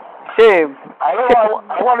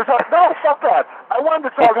 I want to talk. No, fuck that. I wanted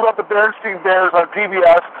to talk about the Bernstein Bears on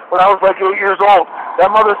PBS when I was like 8 years old. That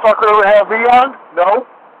motherfucker ever have me on? No.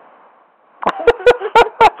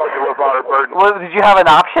 Fucking LeVar Burton. Well, did you have an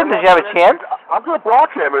option? Did you have a chance? I'm gonna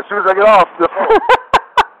block him as soon as I get off the phone.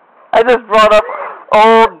 I just brought up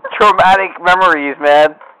old traumatic memories,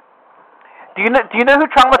 man. Do you know who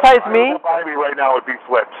traumatized me? By me right now would be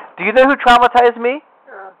flipped. Do you know who traumatized me?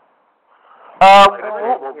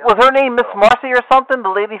 Was her name Miss Marcy or something? The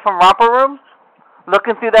lady from Romper Room?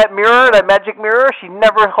 Looking through that mirror, that magic mirror, she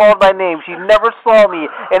never called my name. She never saw me.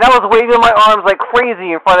 And I was waving my arms like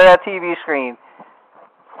crazy in front of that TV screen.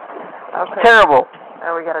 Okay. Terrible.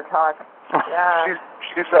 Now we gotta talk. Yeah.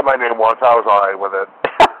 She said my name once. I was alright with it.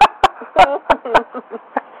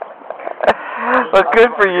 But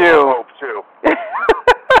good for you. Hope too.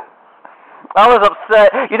 I was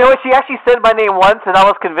upset. You know what? She actually said my name once, and I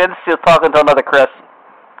was convinced she was talking to another Chris.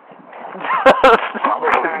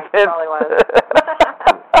 Probably was.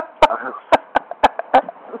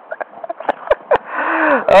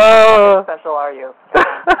 How special are you?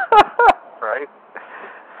 Right?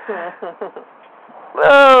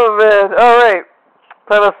 Oh, man. All right.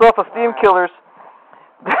 Time of self-esteem killers.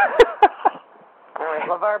 All right,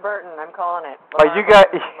 LeVar Burton, I'm calling it. You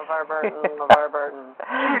got... LeVar Burton.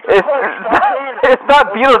 It's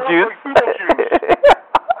not Beetlejuice.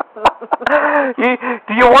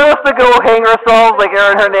 Do you want us to go hang ourselves like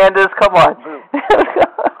Aaron Hernandez? Come on.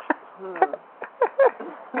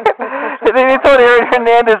 They told Aaron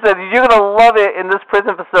Hernandez that you're going to love it in this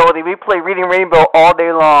prison facility. We play Reading Rainbow all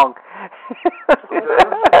day long.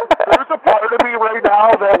 There's a part of me right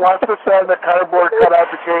now that wants to send a cardboard cutout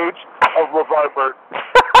the cage of LeVar Burton.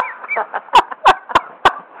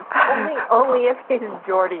 Only if he's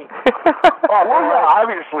Geordie. Oh, well, yeah,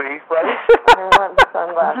 obviously, right? I want the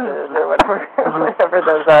sunglasses or whatever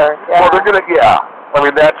those are. Yeah. Well, they're gonna, I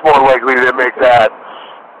mean, that's more likely to make that.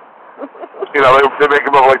 You know, they make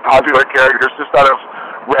them like popular characters just out of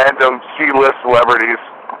random C-list celebrities.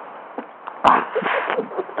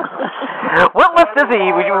 What list is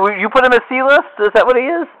he? Would you put him as C-list? Is that what he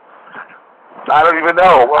is? I don't even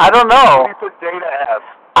know. I don't know. What do you put Data as?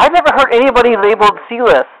 I've never heard anybody labeled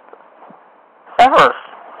C-list. Ever.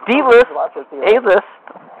 D-list, A-list.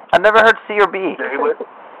 I've never heard C or B. D-list.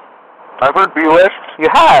 I've heard B-list. You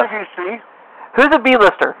have? C? Who's a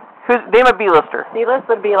B-lister? Name a B-lister. C-list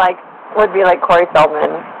would be like Corey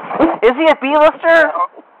Feldman. Is he a B-lister?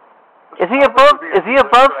 Is he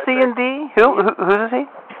above C and D? Who is he?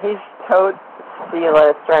 He's totes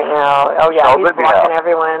C-list right now. Oh, yeah, Sheldon, he's blocking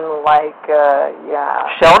everyone like, yeah.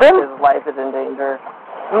 Sheldon? His life is in danger.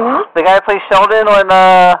 Mm-hmm. The guy that plays Sheldon on,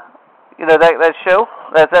 that show?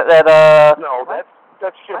 No,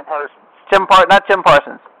 that's Jim Parsons. Not Jim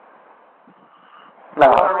Parsons. No.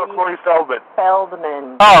 Corey Feldman.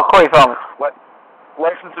 Oh, Corey Feldman. What?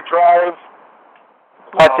 License to Drive.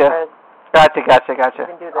 Gotcha. You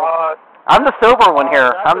can do this. I'm the sober one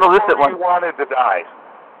here. I'm the lucid one. He wanted to die.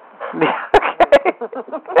 Okay.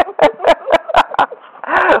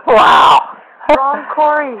 Wow. Wrong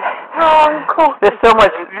Corey. There's so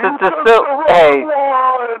much.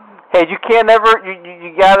 Hey, you can't ever.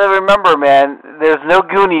 You gotta remember, man. There's no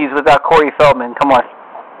Goonies without Corey Feldman. Come on.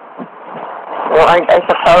 Well, I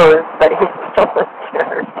suppose, but he's still a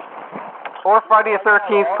jerk. Or Friday the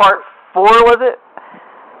 13th, Part 4, was it?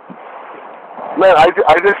 Man, I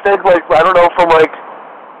just think, like, I don't know, from, like,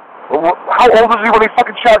 how old was he when he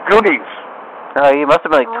fucking shot Goonies? He must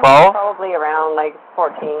have been like 12? Probably around, like,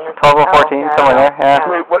 14 or 12 or 14, somewhere there, yeah.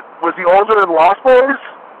 Wait, what, was he older than Lost Boys?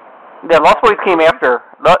 Yeah, Lost Boys came after.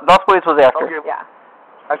 Lost Boys was after. Okay. Yeah.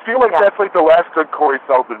 I feel like that's, like, the last good Corey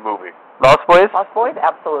Feldman movie. Lost Boys? Lost Boys?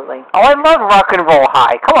 Absolutely. Oh, I love Rock and Roll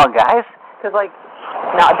High. Come on, guys. Because, like,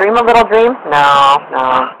 no, Dream a Little Dream? No.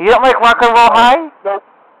 You don't like Rock and Roll High?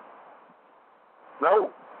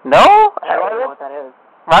 No. No? I don't know what that is.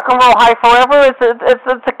 Rock and Roll High Forever? It's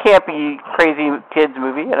a campy, crazy kids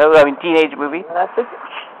movie. Teenage movie. That's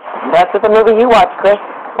just a movie you watch, Chris.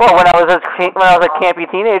 Well, when I was a campy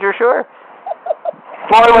teenager, sure.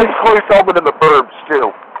 Well, I like Corey Feldman in The Burbs,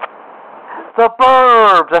 too. The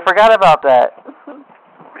Burbs. I forgot about that.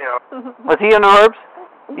 Yeah. Was he in The Burbs?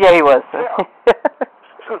 Yeah, he was. Yeah.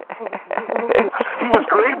 He was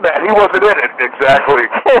great, man. He wasn't in it, exactly.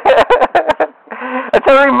 I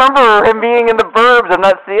don't remember him being in The Burbs. I'm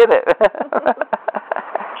not seeing it.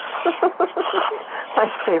 My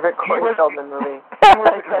favorite Corey Feldman movie.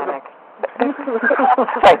 Titanic.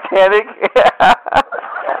 Titanic?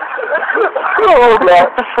 Oh, yeah.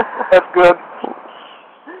 That's good.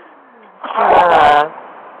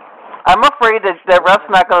 I'm afraid that Ruff's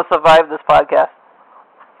not going to survive this podcast.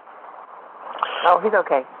 Oh, he's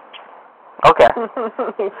okay. Okay.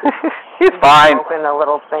 He's fine. Smoking a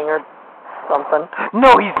little thing or something.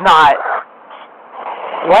 No, he's not.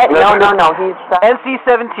 What? No. He's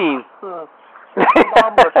NC-17. Mom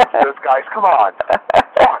listens to this, guys. Come on.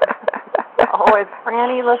 Oh, is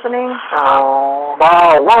Franny listening? Oh.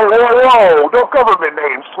 Wow, whoa. No government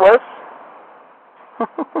names, Swiss.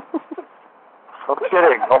 I'm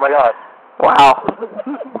kidding. Oh, my God. Wow.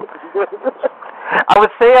 I would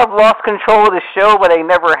say I've lost control of the show, but I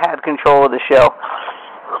never had control of the show.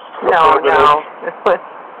 No.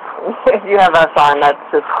 If you have us on, that's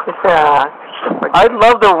just... I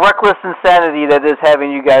love the reckless insanity that is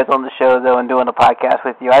having you guys on the show, though, and doing a podcast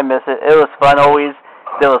with you. I miss it. It was fun always.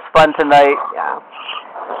 It was fun tonight.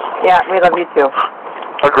 Yeah, we love you, too.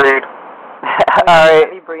 Agreed. All right.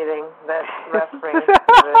 Heavy breathing. That ref brings to the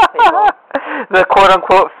table. The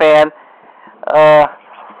quote-unquote fan. All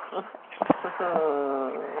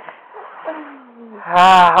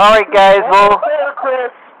right, guys. Well, there,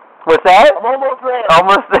 Chris. what's that? I'm almost there.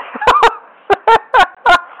 Almost there.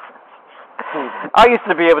 I used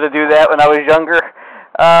to be able to do that when I was younger,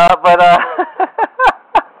 but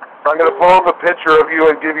I'm going to pull up a picture of you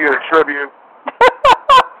and give you a tribute.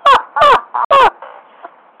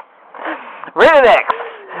 Rated X.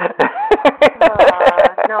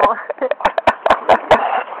 No.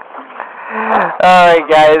 All right,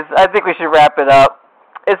 guys. I think we should wrap it up.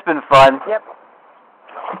 It's been fun. Yep.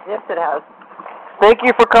 Yes, it has. Thank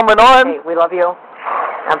you for coming on. Hey, we love you.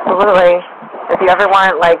 Absolutely. If you ever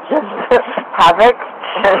want, like, just havoc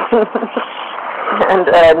and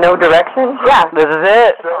no direction, yeah. This is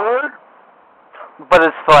it. But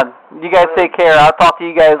it's fun. You guys take care. I'll talk to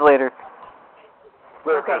you guys later.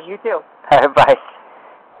 Okay, you too. All right, bye.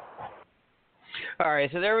 All right,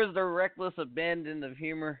 so there was the reckless abandon of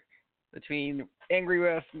humor between Angry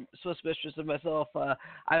Ref, Swiss Mistress, and myself.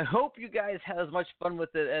 I hope you guys had as much fun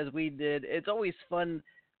with it as we did. It's always fun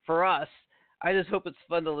for us. I just hope it's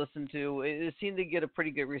fun to listen to. It seemed to get a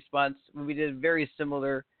pretty good response when we did very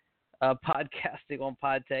similar podcasting on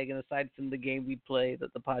PodTag, and aside from the game we play, the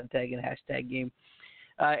PodTag and hashtag game.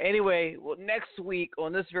 Anyway, well, next week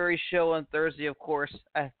on this very show on Thursday, of course,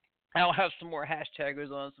 I'll have some more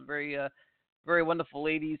hashtaggers on, some very wonderful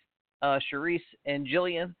ladies, Charisse and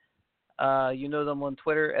Jillian. You know them on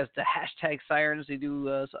Twitter as the hashtag Sirens. They do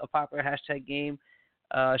a popular hashtag game.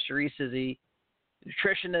 Charisse is a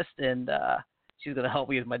nutritionist, and she's going to help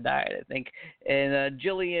me with my diet, I think. And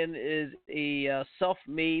Jillian is a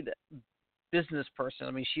self-made business person.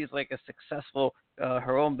 I mean, she's like a successful,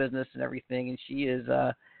 her own business and everything, and she's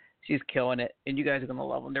killing it. And you guys are gonna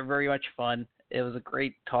love them. They're very much fun. It was a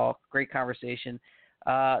great talk, great conversation.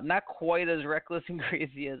 Not quite as reckless and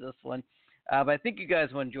crazy as this one, but I think you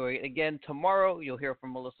guys will enjoy it. Again, tomorrow you'll hear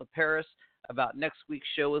from Melissa Paris about next week's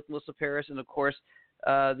show with Melissa Paris, and of course,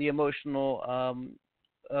 the emotional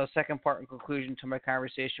second part and conclusion to my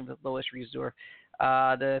conversation with Lois Riesdorf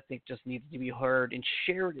that I think just needs to be heard and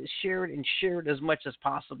shared as much as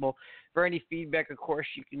possible. For any feedback, of course,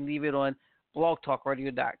 you can leave it on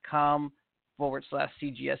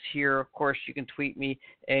blogtalkradio.com/CGS here. Of course, you can tweet me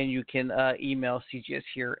and you can email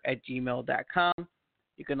cgshere@gmail.com.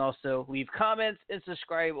 You can also leave comments and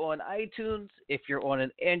subscribe on iTunes. If you're on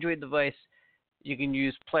an Android device, you can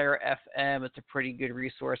use Player FM. It's a pretty good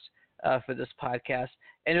resource for this podcast.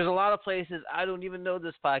 And there's a lot of places I don't even know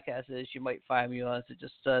this podcast is. You might find me on, so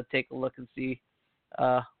just take a look and see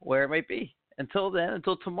where it might be. Until then,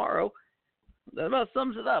 until tomorrow, that about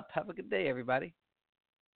sums it up. Have a good day, everybody.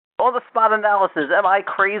 All the spot analysis. Am I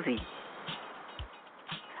crazy?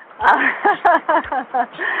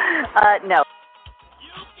 No.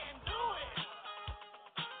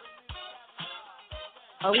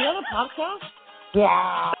 Are we on a podcast?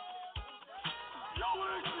 Yeah.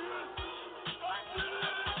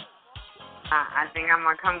 I think I'm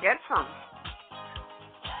gonna come get some.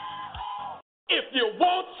 If you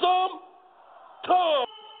want some, come.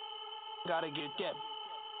 Gotta get that.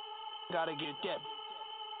 Gotta get that.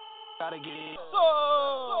 Gotta get it.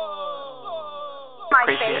 My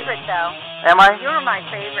Appreciate favorite, though. Am I? You were my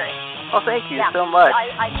favorite. Well, thank you Yeah, so much.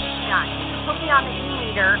 I did not. You put me on the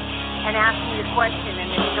e-meter and asked me the question,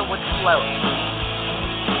 and the meter would float.